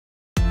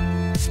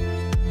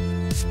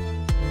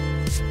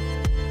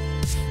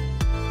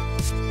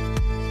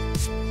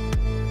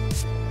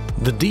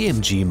The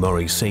DMG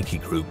MORI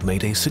Seiki Group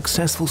made a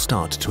successful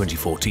start to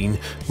 2014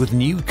 with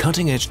new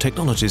cutting-edge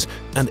technologies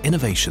and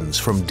innovations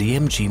from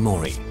DMG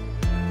MORI.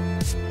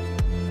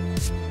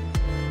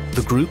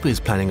 The group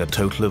is planning a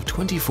total of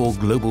 24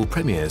 global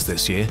premieres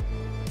this year,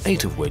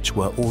 8 of which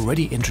were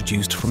already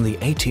introduced from the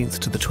 18th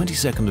to the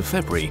 22nd of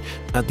February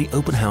at the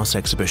Open House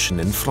exhibition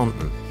in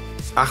Pfronten.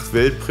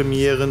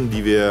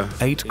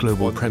 8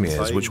 global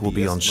premieres which will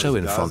be on show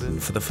in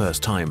Pfronten for the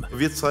first time.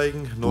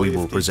 We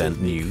will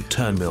present new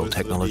turn mill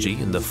technology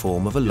in the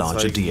form of a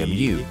larger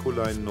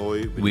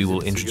DMU. We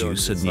will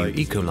introduce a new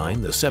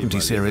eco-line, the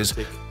 70 series,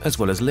 as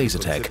well as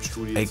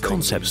LaserTech, a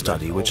concept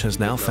study which has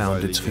now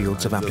found its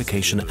fields of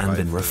application and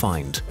been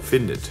refined.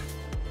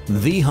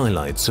 The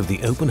highlights of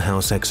the Open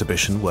House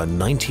exhibition were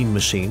 19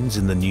 machines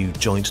in the new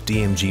joint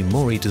DMG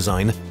MORI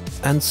design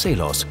and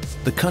Celos,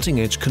 the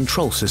cutting-edge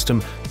control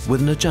system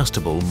with an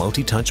adjustable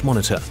multi-touch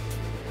monitor.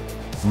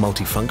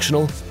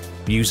 Multifunctional,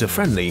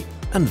 user-friendly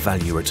and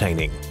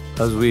value-retaining.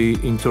 As we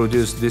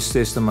introduced this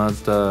system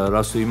at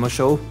last IMA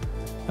show,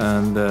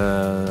 and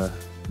the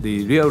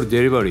real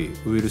delivery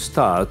will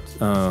start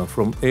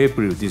from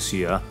April this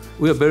year.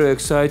 We are very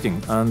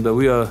exciting, and a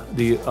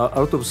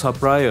lot of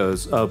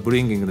suppliers are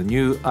bringing the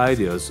new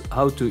ideas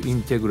how to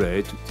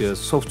integrate their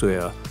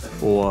software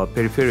or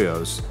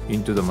peripherals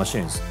into the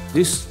machines.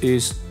 This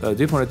is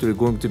definitely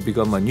going to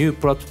become a new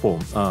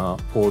platform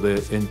for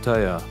the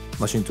entire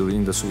machine tool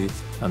industry,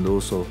 and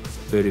also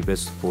very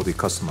best for the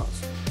customers.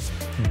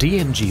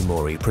 DMG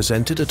MORI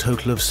presented a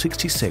total of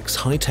 66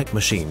 high-tech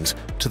machines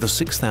to the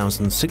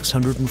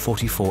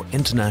 6,644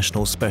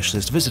 international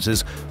specialist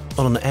visitors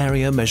on an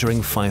area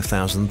measuring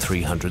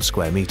 5,300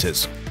 square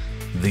meters.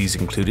 These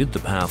included the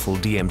powerful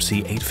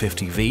DMC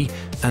 850V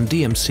and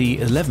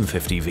DMC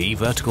 1150V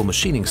vertical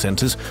machining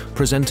centers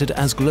presented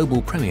as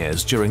global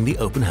premieres during the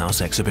Open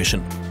House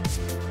exhibition.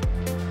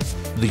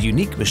 The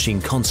unique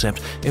machine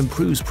concept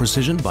improves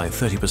precision by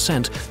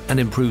 30% and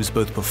improves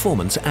both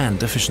performance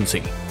and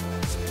efficiency.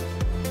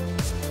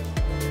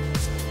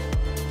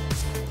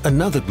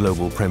 Another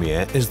global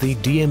premiere is the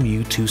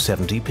DMU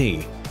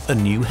 270P, a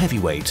new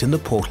heavyweight in the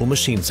portal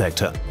machine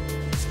sector.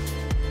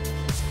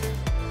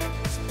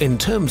 In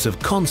terms of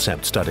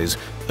concept studies,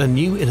 a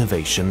new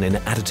innovation in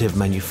additive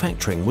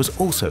manufacturing was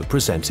also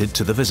presented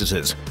to the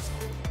visitors.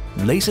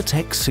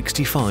 LaserTech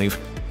 65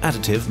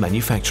 Additive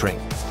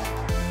Manufacturing.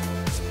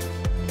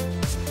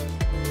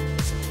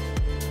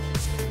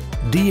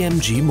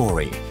 DMG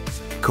MORI.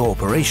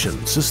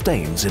 Cooperation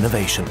sustains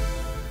innovation.